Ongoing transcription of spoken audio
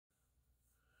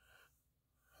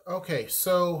Okay,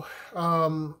 so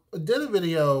I did a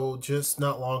video just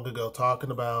not long ago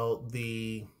talking about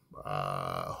the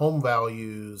home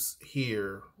values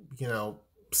here,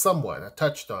 somewhat. I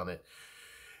touched on it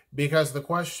because the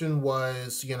question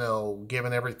was,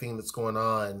 given everything that's going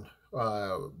on,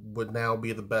 would now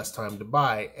be the best time to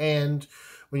buy? And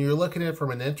when you're looking at it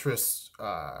from an interest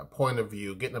point of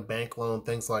view, getting a bank loan,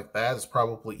 things like that is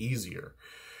probably easier.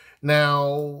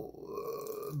 Now,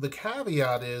 the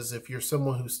caveat is if you're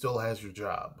someone who still has your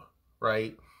job,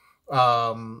 right?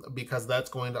 Because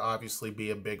that's going to obviously be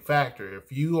a big factor.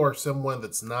 If you are someone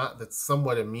that's not, that's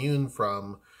somewhat immune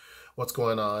from what's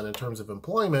going on in terms of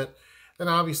employment, then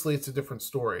obviously it's a different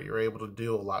story. You're able to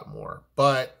do a lot more.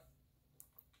 But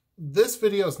this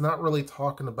video is not really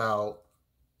talking about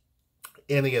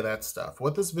any of that stuff.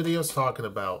 What this video is talking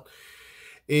about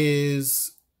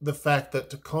is the fact that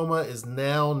Tacoma is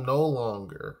now no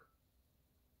longer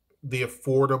the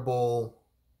affordable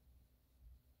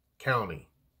county.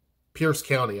 Pierce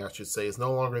County, I should say, is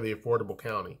no longer the affordable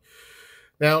county.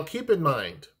 Now, keep in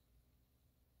mind,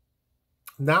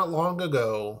 not long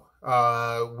ago,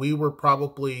 we were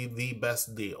probably the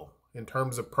best deal in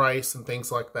terms of price and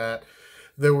things like that.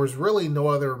 There was really no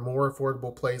other more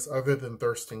affordable place other than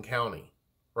Thurston County,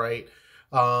 right?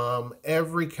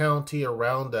 Every county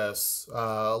around us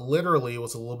literally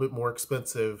was a little bit more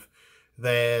expensive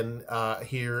than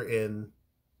here in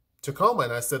Tacoma.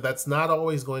 And I said that's not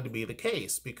always going to be the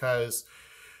case because,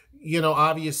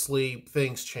 obviously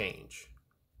things change.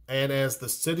 And as the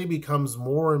city becomes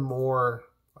more and more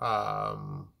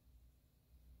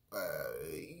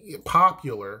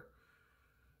popular,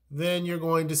 then you're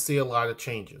going to see a lot of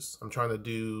changes. I'm trying to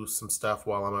do some stuff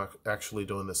while I'm actually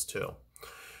doing this too.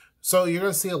 So you're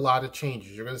going to see a lot of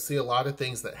changes. You're going to see a lot of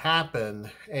things that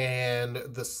happen, and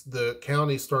the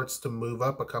county starts to move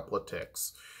up a couple of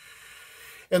ticks.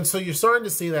 And so you're starting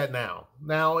to see that now.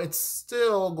 Now, it's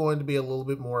still going to be a little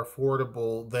bit more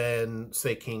affordable than,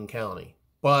 say, King County.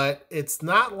 But it's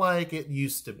not like it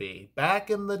used to be. Back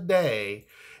in the day,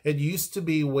 it used to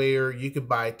be where you could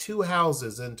buy 2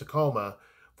 houses in Tacoma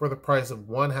for the price of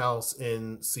 1 house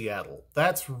in Seattle.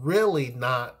 That's really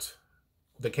not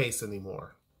the case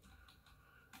anymore.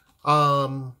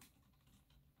 Hold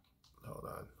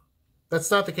on.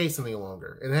 That's not the case any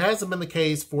longer. And it hasn't been the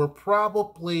case for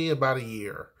probably about a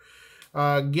year.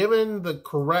 Given the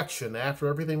correction, after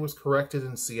everything was corrected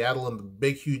in Seattle and the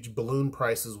big, huge balloon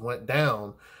prices went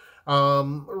down,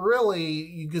 really,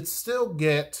 you could still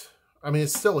get,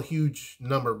 it's still a huge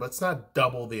number, but it's not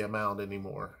double the amount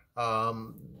anymore.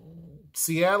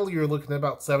 Seattle, you're looking at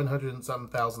about 700 and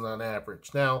something thousand on average.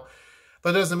 Now,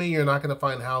 that doesn't mean you're not going to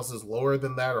find houses lower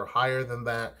than that or higher than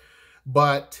that.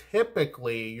 But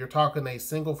typically, you're talking a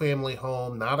single-family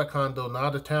home, not a condo,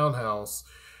 not a townhouse.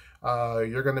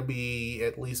 You're going to be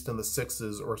at least in the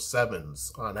 6s or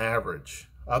 7s on average.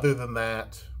 Other than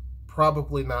that,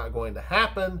 probably not going to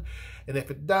happen. And if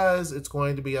it does, it's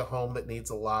going to be a home that needs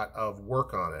a lot of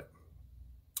work on it,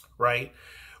 right?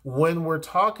 When we're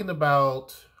talking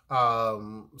about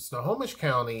Snohomish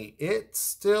County, it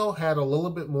still had a little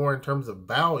bit more in terms of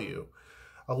value.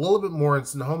 A little bit more in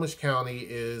Snohomish County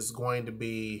is going to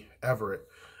be Everett.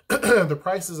 The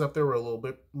prices up there were a little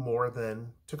bit more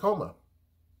than Tacoma,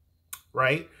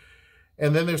 right?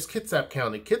 And then there's Kitsap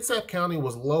County. Kitsap County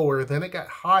was lower, then it got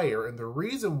higher. And the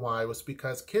reason why was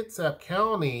because Kitsap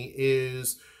County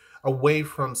is away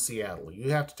from Seattle.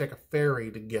 You have to take a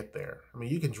ferry to get there.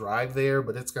 You can drive there,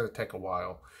 but it's going to take a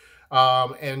while.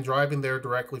 And driving there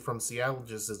directly from Seattle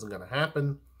just isn't going to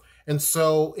happen. And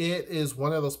so it is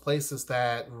one of those places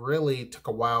that really took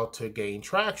a while to gain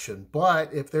traction.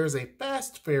 But if there's a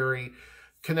fast ferry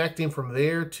connecting from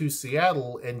there to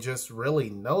Seattle in just really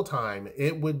no time,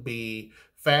 it would be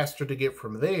faster to get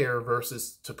from there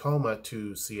versus Tacoma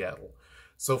to Seattle.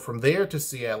 So from there to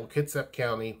Seattle, Kitsap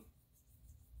County,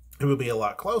 it would be a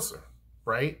lot closer,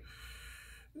 right?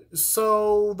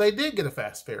 So they did get a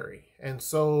fast ferry. And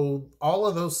so all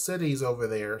of those cities over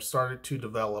there started to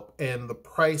develop, and the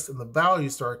price and the value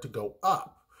started to go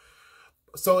up.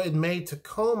 So it made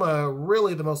Tacoma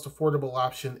really the most affordable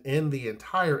option in the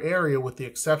entire area, with the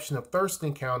exception of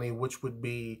Thurston County, which would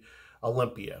be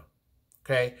Olympia.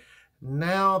 Okay,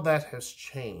 now that has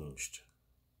changed.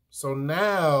 So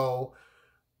now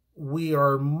we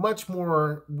are much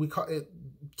more,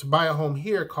 to buy a home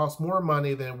here, it costs more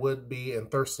money than it would be in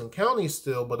Thurston County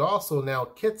still, but also now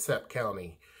Kitsap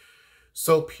County.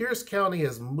 So Pierce County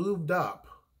has moved up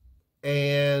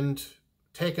and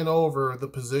taken over the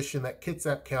position that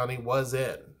Kitsap County was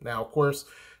in. Now, of course,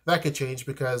 that could change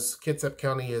because Kitsap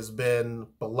County has been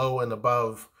below and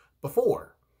above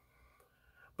before.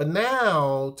 But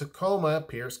now Tacoma,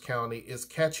 Pierce County is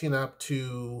catching up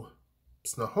to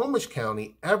Snohomish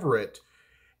County, Everett,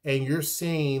 and you're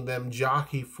seeing them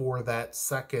jockey for that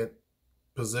second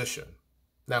position.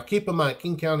 Now, keep in mind,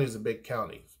 King County is a big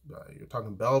county. You're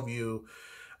talking Bellevue,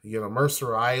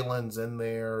 Mercer Island's in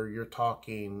there. You're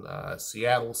talking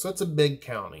Seattle. So it's a big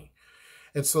county.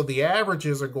 And so the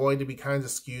averages are going to be kind of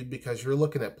skewed because you're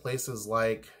looking at places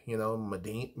like,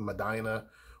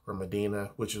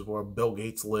 Medina, which is where Bill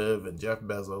Gates live, and Jeff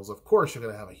Bezos. Of course, you're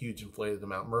going to have a huge inflated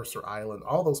amount. Mercer Island,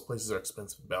 all those places are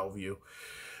expensive. Bellevue.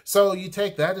 So you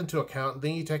take that into account, and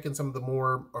then you take in some of the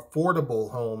more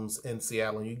affordable homes in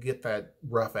Seattle, and you get that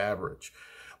rough average.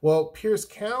 Well, Pierce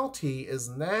County is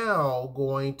now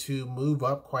going to move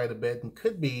up quite a bit and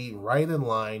could be right in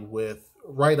line with,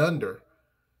 right under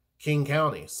King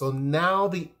County. So now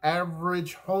the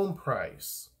average home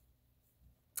price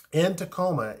in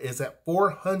Tacoma is at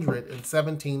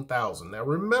 $417,000. Now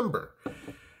remember,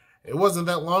 it wasn't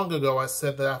that long ago I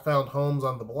said that I found homes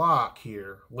on the block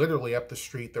here, literally up the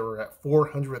street, that were at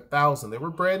 $400,000. They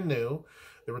were brand new.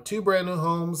 There were 2 brand new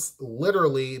homes,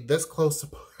 literally this close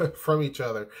from each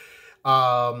other.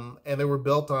 And they were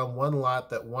built on one lot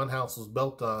that one house was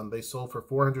built on. They sold for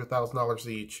 $400,000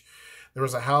 each. There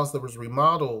was a house that was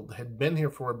remodeled, had been here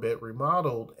for a bit,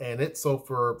 remodeled, and it sold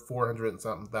for $400 and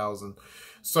something thousand.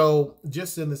 So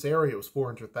just in this area, it was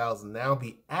 $400,000. Now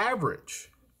the average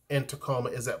in Tacoma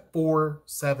is at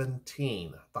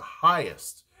 $417, the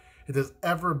highest it has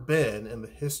ever been in the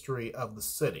history of the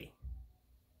city.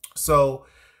 So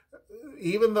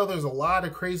even though there's a lot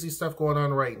of crazy stuff going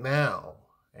on right now,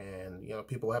 and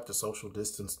people have to social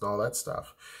distance and all that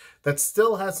stuff, that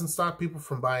still hasn't stopped people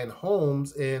from buying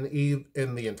homes in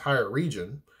the entire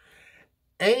region.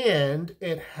 And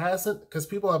it hasn't, because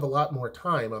people have a lot more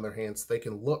time on their hands, they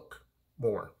can look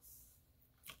more.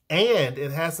 And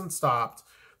it hasn't stopped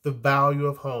the value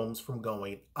of homes from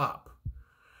going up.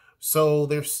 So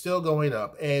they're still going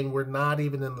up, and we're not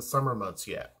even in the summer months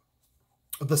yet.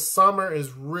 The summer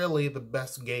is really the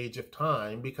best gauge of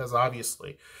time because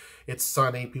obviously it's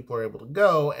sunny, people are able to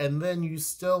go, and then you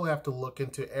still have to look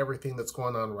into everything that's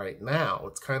going on right now.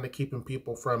 It's kind of keeping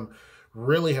people from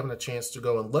really having a chance to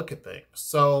go and look at things.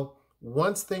 So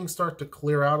once things start to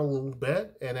clear out a little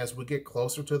bit, and as we get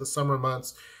closer to the summer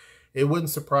months, it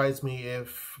wouldn't surprise me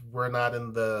if we're not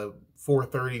in the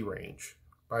 430 range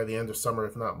by the end of summer,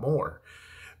 if not more,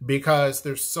 because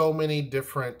there's so many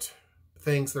different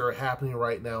things that are happening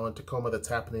right now in Tacoma that's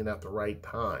happening at the right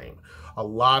time. A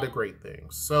lot of great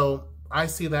things. So I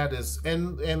see that as,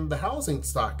 and the housing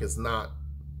stock is not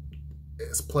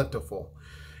as plentiful.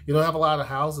 You don't have a lot of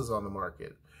houses on the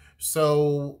market.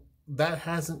 So that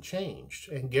hasn't changed.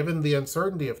 And given the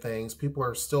uncertainty of things, people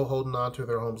are still holding on to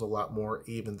their homes a lot more,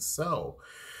 even so.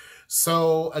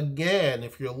 So again,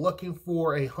 if you're looking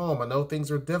for a home, I know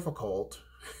things are difficult.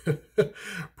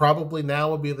 Probably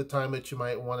now would be the time that you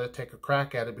might want to take a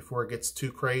crack at it before it gets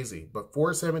too crazy. But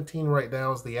 417 right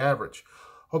now is the average.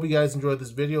 Hope you guys enjoyed this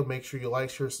video. Make sure you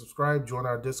like, share, subscribe, join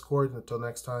our Discord. And until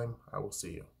next time, I will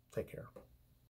see you. Take care.